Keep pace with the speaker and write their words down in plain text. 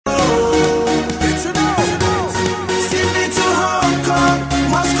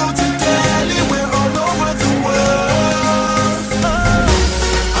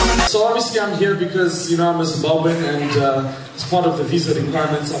because, you know, I'm a Zimbabwean and as part of the visa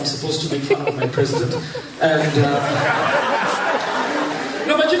requirements, I'm supposed to make fun of my president. And,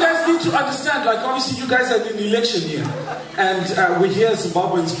 no, but you guys need to understand, like, obviously you guys are in the election year. And we're here as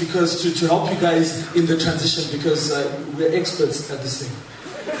Zimbabweans because to help you guys in the transition because we're experts at this thing.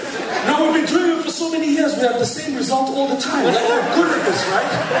 No, we've been doing it for so many years, we have the same result all the time. Like, we're good at this, right?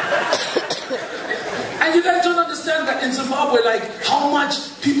 And you guys don't understand that in Zimbabwe, like, how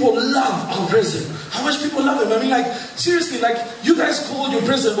much people love our president. How much people love him. I mean, like, seriously, like, you guys call your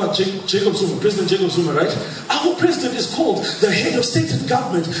president, what, Jacob Zuma, President Jacob Zuma, right? Our president is called the head of state and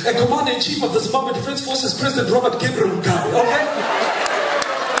government and commander-in-chief of the Zimbabwe Defense Forces, President Robert Gabriel Mugabe, okay?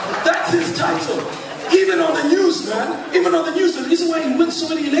 That's his title. Even on the news, man. Even on the news. The reason why he wins so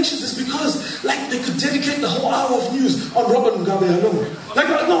many elections is because, like, they could dedicate the whole hour of news on Robert Mugabe alone. Like,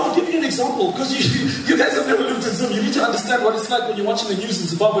 no, I'll give you an example, because you guys have never lived in Zim. You need to understand what it's like when you're watching the news in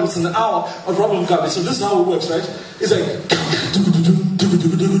Zimbabwe. It's an hour of Robert Mugabe. So this is how it works, right? It's like,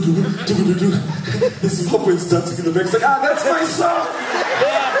 the Zimbabweans dancing in the back. It's like, that's my song.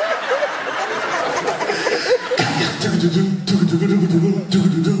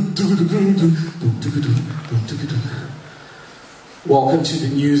 Welcome to the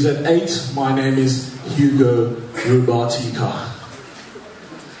news at 8. My name is Hugo Rubatika.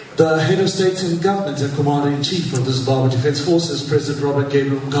 The head of state and government and commander-in-chief of the Zimbabwe Defense Forces, President Robert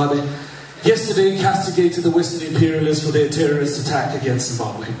Gabriel Mugabe, yesterday castigated the Western imperialists for their terrorist attack against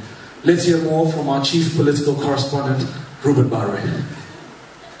Zimbabwe. Let's hear more from our chief political correspondent, Ruben Barre.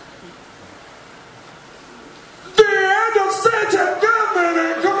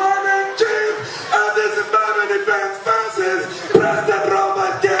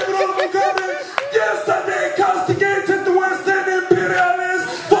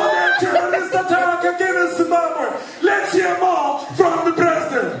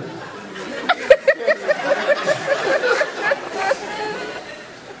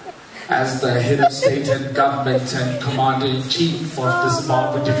 As the head of state and government and commander-in-chief of the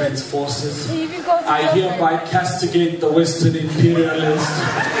Zimbabwe Defense Forces, I hereby castigate the Western imperialists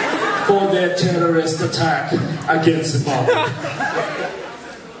for their terrorist attack against Zimbabwe. And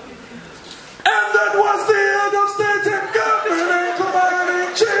that was the head of state and government and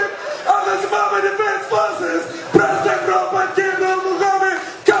commander-in-chief of the Zimbabwe Defense Forces, President Robert Gabriel Mugabe,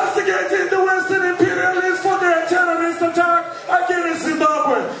 castigating the Western imperialists for their terrorist attack against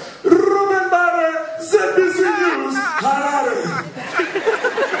Zimbabwe. Ruben Barre, ZBC News, Harare.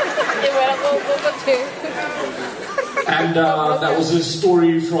 And that was a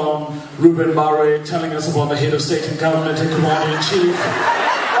story from Ruben Barre telling us about the head of state and government and commander-in-chief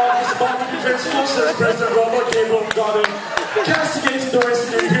of the Zimbabwe Defense Forces, President Robert Gabriel Mugabe, castigating the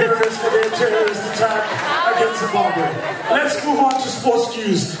Western imperialists for their terrorist attack against Zimbabwe. Let's move on to sports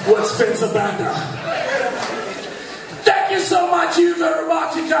news with Spencer Banda. Thank you so much, Hugo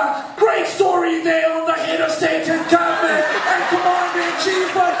Rubatika. Great story there on the head of state and government and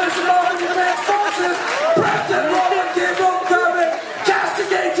commander-in-chief of the Zimbabwe Defense Forces, President Robert Gabriel Mugabe,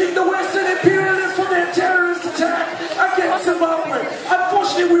 castigating the Western imperialists for their terrorist attack against Zimbabwe.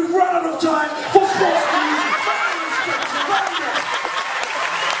 Unfortunately, we've run out of time for